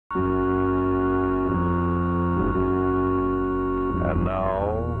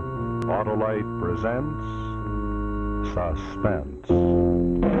Auto-Lite presents Suspense.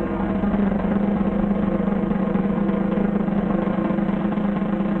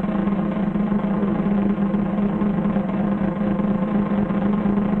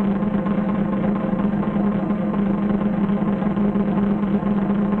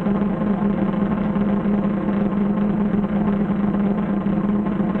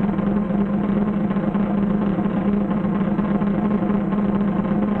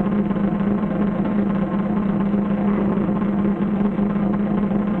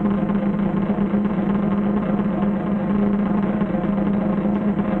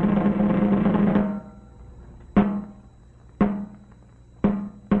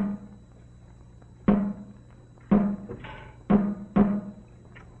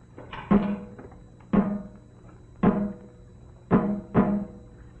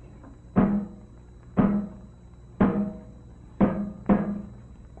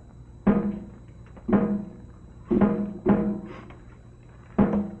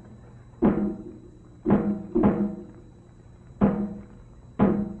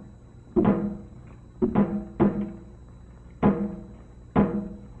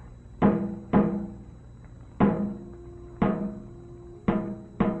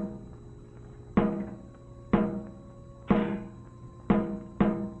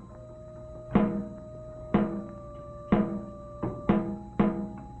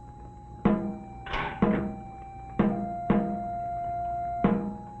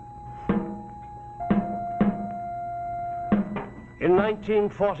 In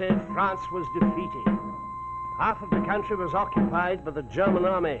 1940, France was defeated. Half of the country was occupied by the German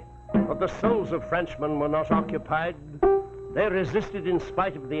army, but the souls of Frenchmen were not occupied. They resisted in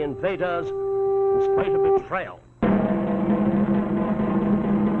spite of the invaders, in spite of betrayal.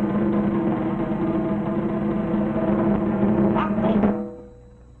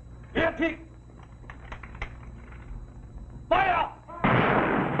 Fire!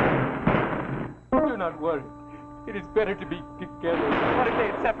 Do not worry. It is better to be together. What if they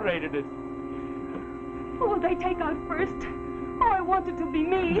had separated us? Who will they take out first? Oh, I want it to be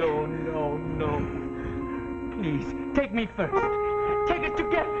me. No, no, no. Please, take me first. Take us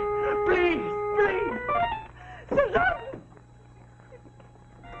together. Please, please. Suzanne!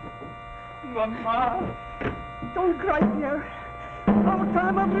 Mama. Don't cry, dear. Our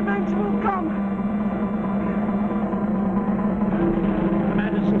time of revenge will come. The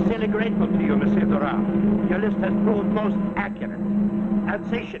man is sincerely grateful to you, Monsieur Durand. Your list has proved most accurate.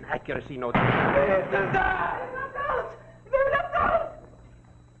 Alsatian accuracy, no doubt. They left out! They left out!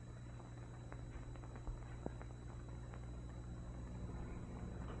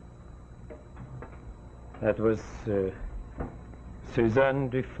 That was Suzanne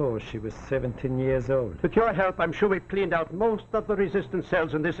before she was 17 years old. With your help, I'm sure we've cleaned out most of the resistance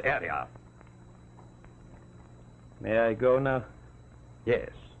cells in this area. May I go now? Yes.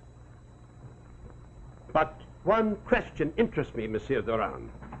 But one question interests me, Monsieur Durand.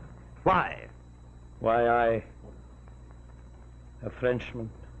 Why? Why I, a Frenchman,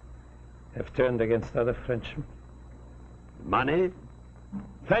 have turned against other Frenchmen? Money?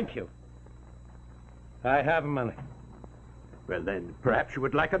 Thank you. I have money. Well, then, perhaps you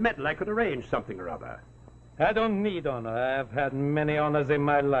would like a medal. I could arrange something or other. I don't need honor. I have had many honors in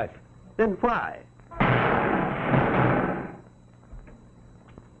my life. Then why?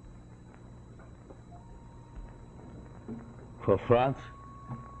 For France?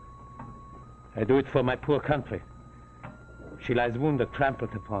 I do it for my poor country. She lies wounded,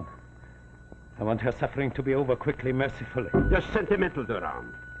 trampled upon. I want her suffering to be over quickly, mercifully. You're sentimental,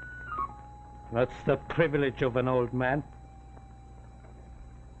 Durand. That's the privilege of an old man.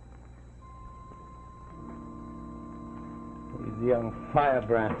 These young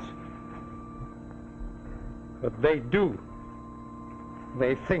firebrands. What they do,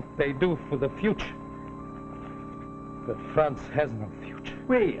 they think they do for the future. But France has no future.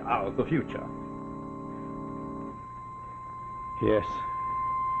 We are the future. Yes.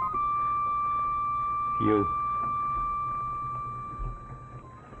 You.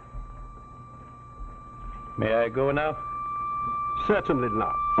 May I go now? Certainly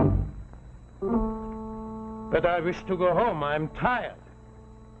not. But I wish to go home. I'm tired.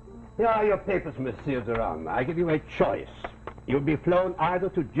 Here are your papers, Monsieur Durand. I give you a choice. You'll be flown either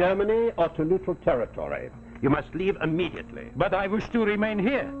to Germany or to neutral territory. You must leave immediately. But I wish to remain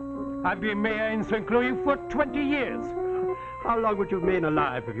here. I've been mayor in St. Louis for 20 years. How long would you remain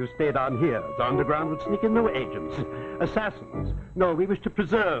alive if you stayed on here? The underground would sneak in no agents, assassins. No, we wish to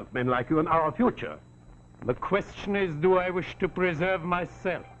preserve men like you in our future. The question is, do I wish to preserve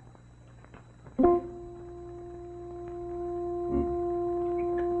myself?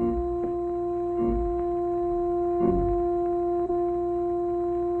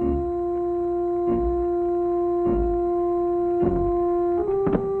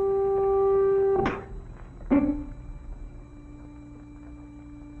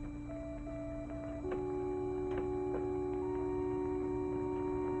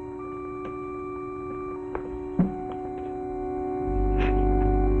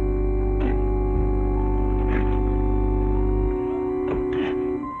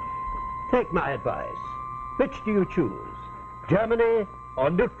 Take my advice. Which do you choose? Germany or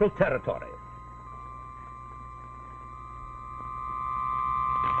neutral territory?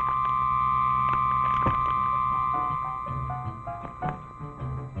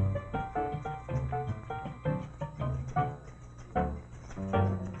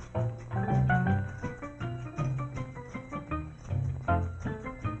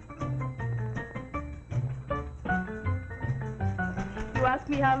 You ask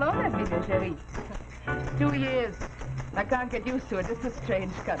me how long I've been here, Cherie. 2 years. I can't get used to it. It's a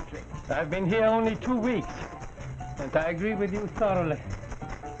strange country. I've been here only 2 weeks, and I agree with you thoroughly.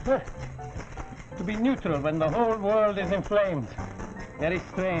 To be neutral when the whole world is in flames. Very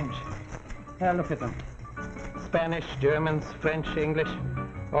strange. Now look at them. Spanish, Germans, French, English,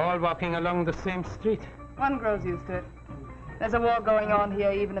 all walking along the same street. One grows used to it. There's a war going on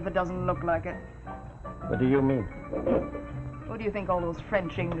here, even if it doesn't look like it. What do you mean? Who do you think all those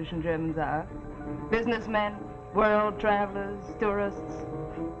French, English, and Germans are? Businessmen, world travelers, tourists,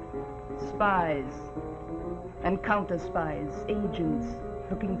 spies, and counter-spies, agents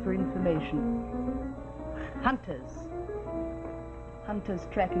looking for information. Hunters. Hunters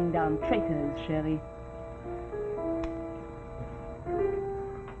tracking down traitors, Cherie.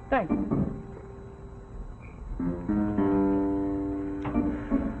 Thanks.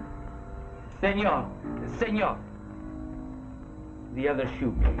 Senor, senor. The other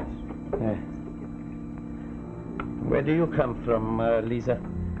shoe, please. Where do you come from, Lisa?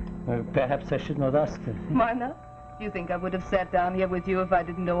 Perhaps I should not ask. Why not? Do you think I would have sat down here with you if I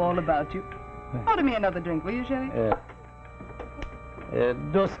didn't know all about you? Order me another drink, will you, Cherie?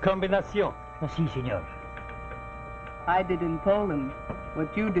 Dos combinations. Si, senor. I did in Poland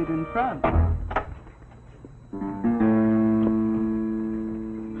what you did in France.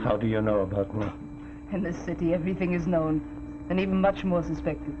 How do you know about me? In this city, everything is known, and even much more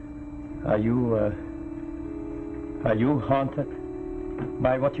suspected. Are you haunted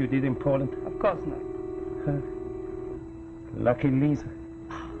by what you did in Poland? Of course not. Lucky Lisa.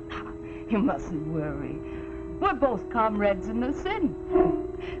 You mustn't worry. We're both comrades in the sin.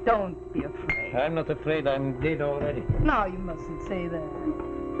 Don't be afraid. I'm not afraid. I'm dead already. No, you mustn't say that.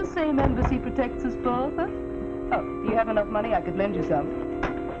 The same embassy protects us both, huh? Oh, do you have enough money? I could lend you some.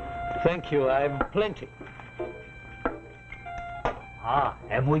 Thank you. I've plenty. Ah,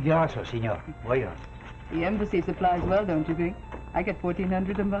 es muy graso, senor. Oiga. The embassy supplies well, don't you think? I get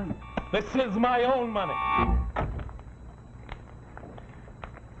 $1,400 a month. This is my own money.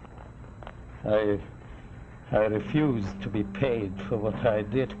 I refuse to be paid for what I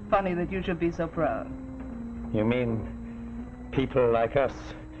did. Funny that you should be so proud. You mean people like us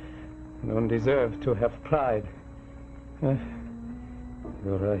don't deserve to have pride?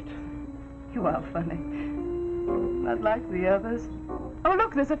 You're right. You are funny. Not like the others. Oh,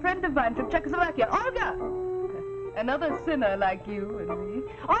 look, there's a friend of mine from Czechoslovakia. Olga! Another sinner like you and me.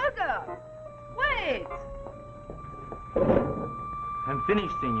 Olga! Wait! I'm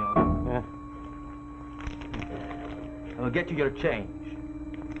finished, senor. I will get you your change.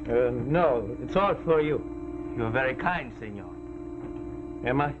 No, it's all for you. You are very kind, senor.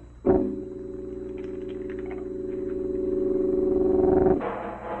 Am I?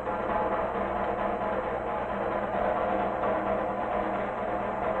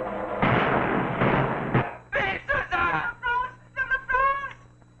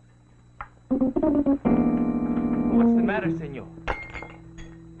 What's the matter, senor?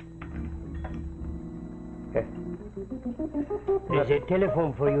 There's a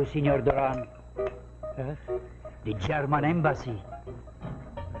telephone for you, Senor Duran. The German embassy.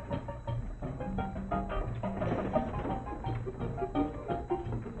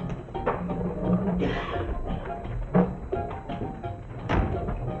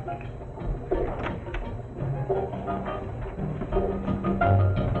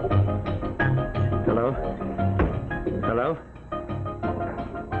 Hello? Hello?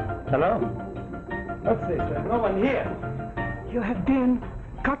 Hello? What's this? There's no one here. You have been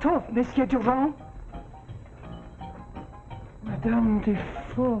cut off, Monsieur Durand. Madame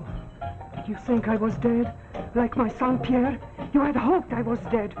Defoe, did you think I was dead? Like my son Pierre? You had hoped I was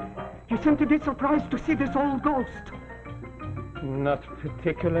dead. You seem to be surprised to see this old ghost. Not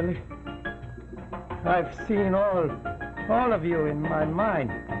particularly. I've seen all of you in my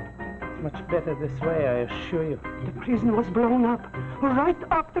mind. It's much better this way, I assure you. The prison was blown up right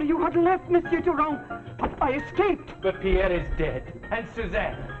after you had left, Monsieur Durand. But I escaped. But Pierre is dead. And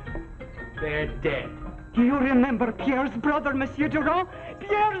Suzanne. They're dead. Do you remember Pierre's brother, Monsieur Durand?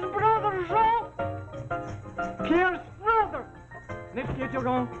 Pierre's brother, Jean? Pierre's brother! Monsieur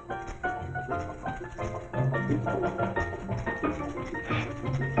Durand,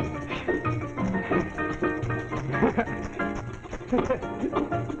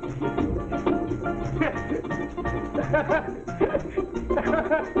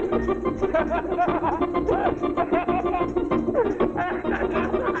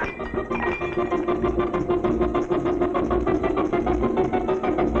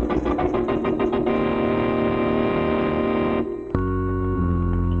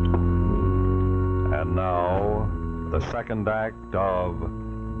 And now, the second act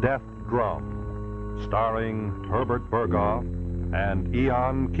of Death Drum, starring Herbert Berghoff and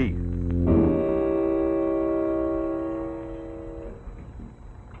Eon Keith.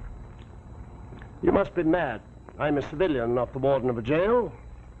 You must be mad. I'm a civilian, not the warden of a jail.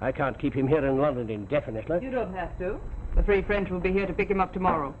 I can't keep him here in London indefinitely. You don't have to. The three French will be here to pick him up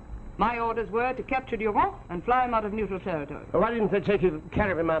tomorrow. My orders were to capture Durand and fly him out of neutral territory. Well, why didn't they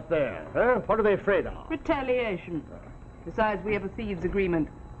carry him out there? Huh? What are they afraid of? Retaliation. Besides, we have a thieves' agreement.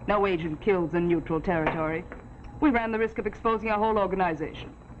 No agent kills in neutral territory. We ran the risk of exposing our whole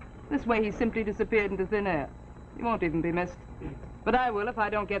organization. This way, he simply disappeared into thin air. He won't even be missed. But I will if I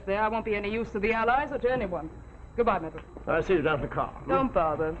don't get there. I won't be any use to the Allies or to anyone. Goodbye, Medal. I'll see you down to the car. Don't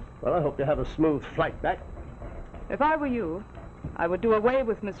bother. Well, I hope you have a smooth flight back. If I were you, I would do away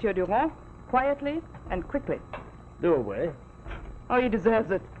with Monsieur Durand, quietly and quickly. Do away? Oh, he deserves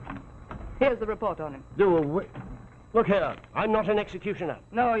it. Here's the report on him. Do away? Look here, I'm not an executioner.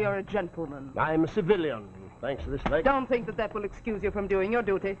 No, you're a gentleman. I'm a civilian, thanks to this leg. Don't think that that will excuse you from doing your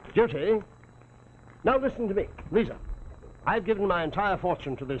duty. Duty? Now listen to me, Lisa. I've given my entire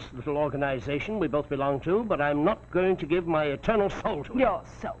fortune to this little organization we both belong to, but I'm not going to give my eternal soul to it. Your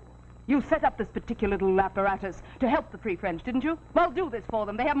soul? You set up this particular little apparatus to help the Free French, didn't you? Well, do this for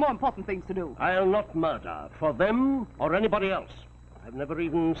them. They have more important things to do. I'll not murder for them or anybody else. I've never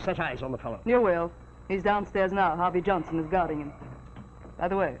even set eyes on the fellow. You will. He's downstairs now. Harvey Johnson is guarding him. By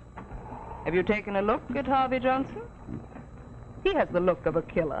the way, have you taken a look at Harvey Johnson? He has the look of a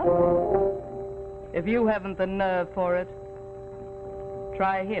killer. If you haven't the nerve for it,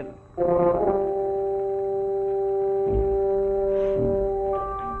 try him.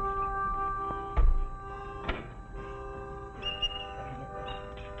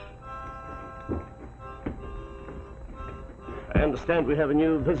 I understand we have a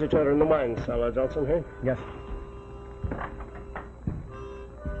new visitor in the wine cellar, Johnson, hey? Yes.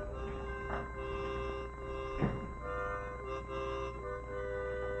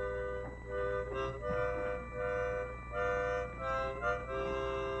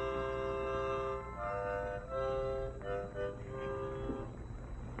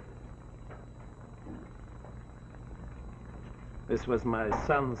 This was my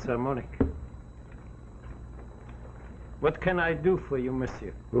son's harmonic. What can I do for you,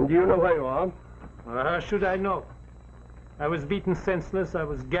 monsieur? Do you know where you are? How should I know? I was beaten senseless, I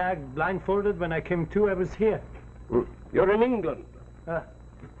was gagged, blindfolded. When I came to, I was here. You're in England.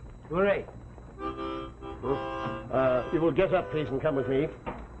 Hooray. You will get up, please, and come with me.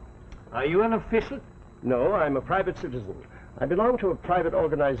 Are you an official? No, I'm a private citizen. I belong to a private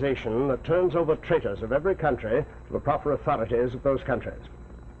organization that turns over traitors of every country to the proper authorities of those countries.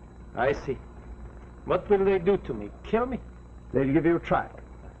 I see. What will they do to me? Kill me? They'll give you a trial.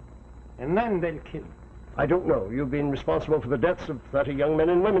 And then they'll kill me. I don't know. You've been responsible for the deaths of 30 young men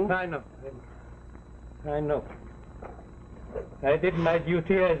and women. I know. I know. I did my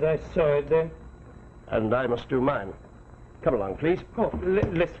duty as I saw it then. And I must do mine. Come along, please. Oh,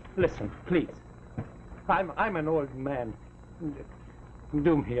 listen, please. I'm an old man.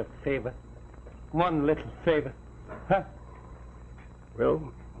 Do me a favor. One little favor. Huh?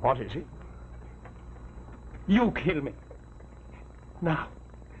 Well, what is it? You kill me. Now.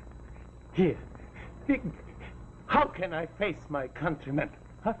 Here. How can I face my countrymen?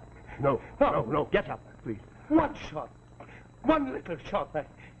 Huh? No, no, get up, please. One shot. One little shot.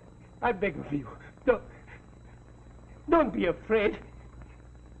 I beg of you. Don't be afraid.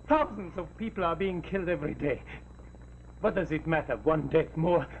 Thousands of people are being killed every day. What does it matter? One death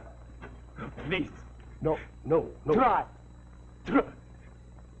more? Please. No. Try.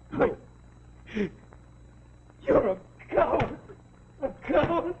 No. You're a coward. A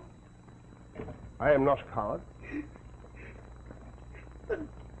coward. I am not a coward.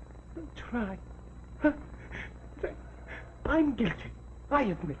 Try. I'm guilty. I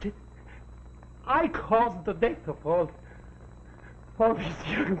admit it. I caused the death of all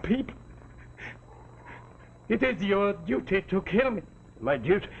these young people. It is your duty to kill me. My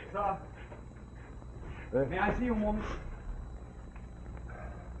duty? Sir, may I see you a moment?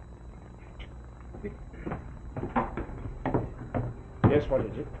 Yes, what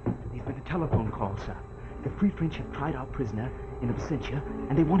is it? There's been a telephone call, sir. The Free French have tried our prisoner in absentia,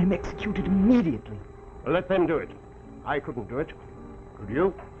 and they want him executed immediately. Well, let them do it. I couldn't do it. Could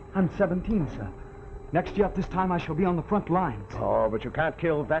you? I'm 17, sir. Next year at this time, I shall be on the front lines. Oh, but you can't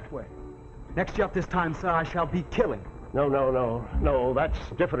kill that way. Next year at this time, sir, I shall be killing. No, that's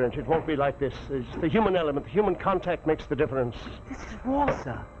different. It won't be like this. It's the human element, the human contact makes the difference. This is war,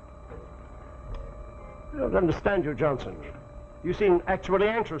 sir. I don't understand you, Johnson. You seem actually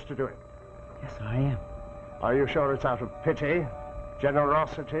anxious to do it. Yes, I am. Are you sure it's out of pity,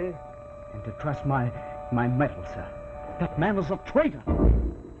 generosity? And to trust my mettle, sir. That man is a traitor.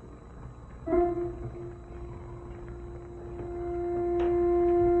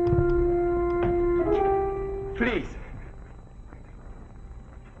 Please.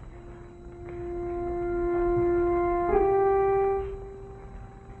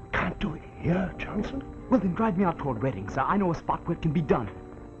 Can't do it here, Johnson. Well, then drive me out toward Reading, sir. I know a spot where it can be done.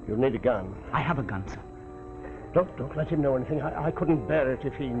 You'll need a gun. I have a gun, sir. Don't let him know anything. I couldn't bear it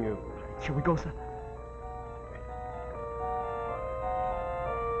if he knew. Shall we go, sir?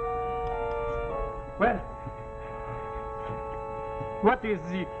 Well, what is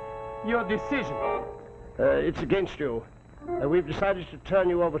your decision? It's against you. We've decided to turn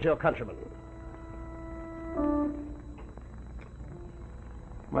you over to your countrymen.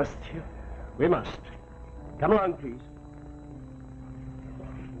 Must you? We must. Come along, please.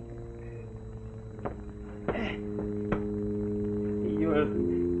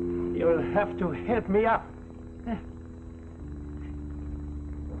 You'll have to help me up.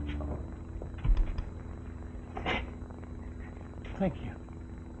 Thank you.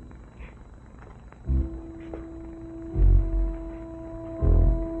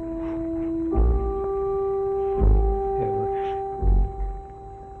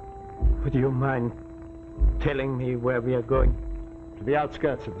 Would you mind telling me where we are going? To the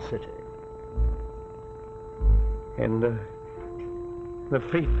outskirts of the city. And the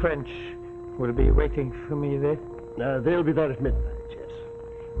Free French will be waiting for me there? They'll be there at midnight, yes.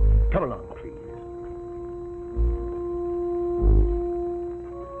 Come along, please.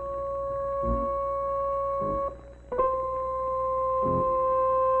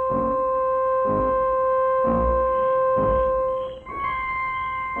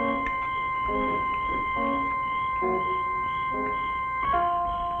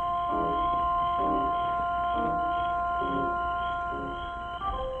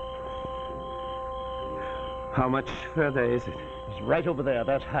 How much further is it? It's right over there,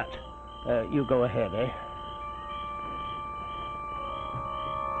 that hut. You go ahead, eh?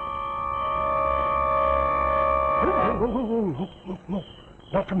 No.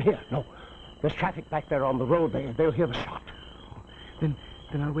 Not from here, no. There's traffic back there on the road. They'll hear the shot. Then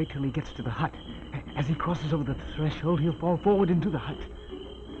I'll wait till he gets to the hut. As he crosses over the threshold, he'll fall forward into the hut.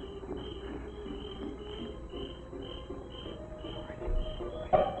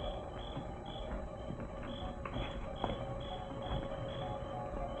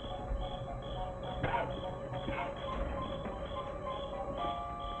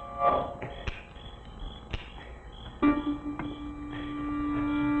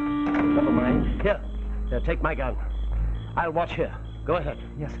 Never mind. Here, take my gun. I'll watch here. Go ahead.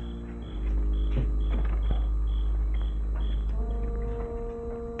 Yes.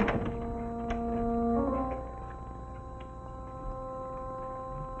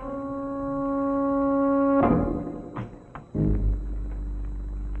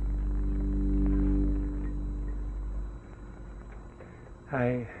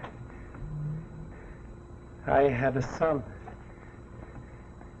 I have a son.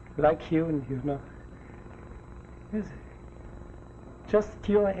 Like you know. He's just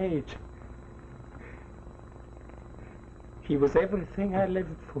your age. He was everything I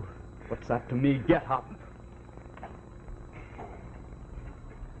lived for. What's that to me? Get up.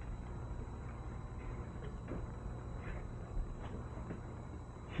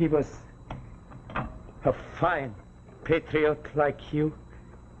 He was a fine patriot like you.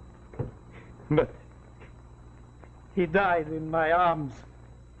 But he died in my arms.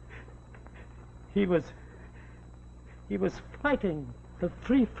 He was fighting the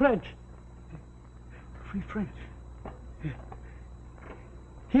Free French. Free French?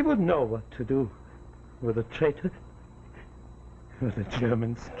 He would know what to do with a traitor. But the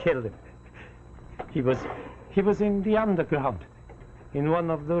Germans killed him. He was in the underground, in one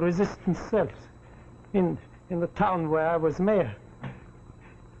of the resistance cells, in the town where I was mayor.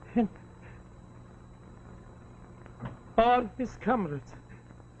 And all his comrades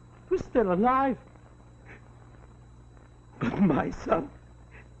were still alive. But my son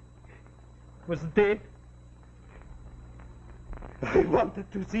was dead. I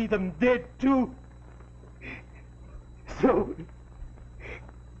wanted to see them dead, too. So,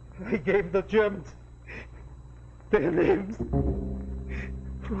 I gave the Germans their names.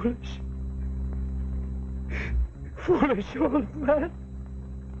 Foolish old man.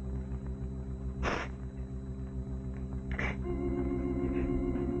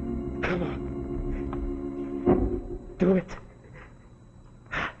 Come on. Do it.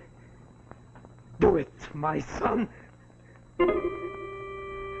 Do it, my son.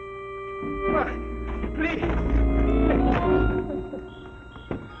 Please.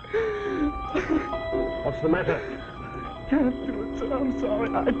 What's the matter? Can't do it, sir. I'm sorry.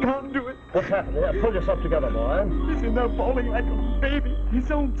 I can't do it. What's happened here? Pull yourself together, boy. He's in there bawling like a baby. His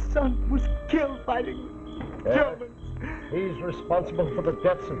own son was killed fighting the Germans. He's responsible for the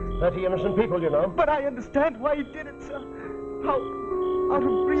deaths of 30 innocent people, you know. But I understand why he did it, sir. How out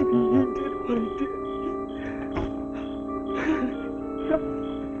of breathing he did what he did.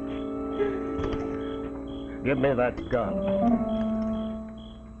 Give me that gun.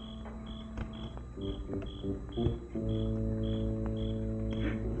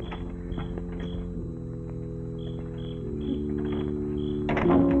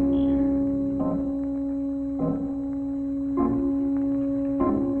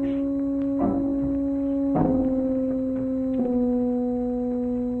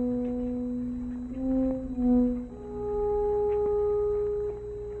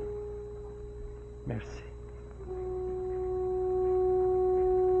 Merci.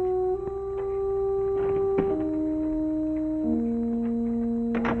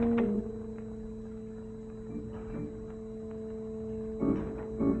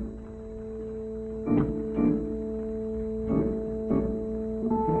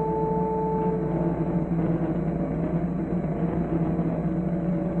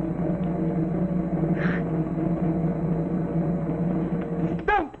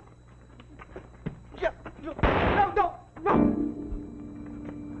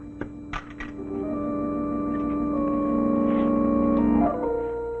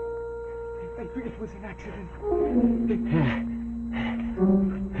 It was an accident.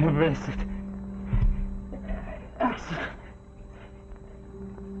 Arrested. Accident.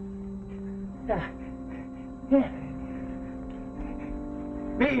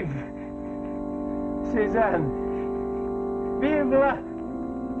 Vive! Cézanne! Vive la...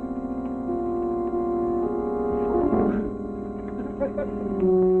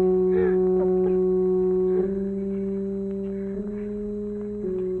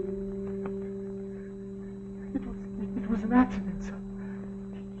 It was an accident, sir.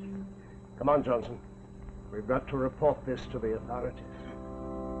 Come on, Johnson. We've got to report this to the authorities.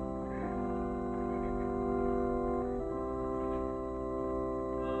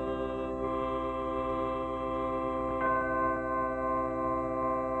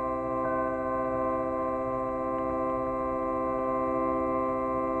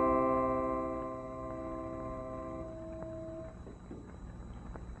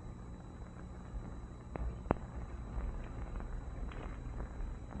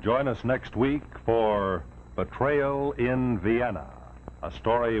 Join us next week for Betrayal in Vienna, a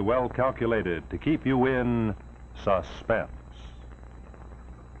story well calculated to keep you in suspense.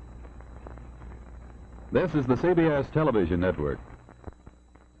 This is the CBS Television Network.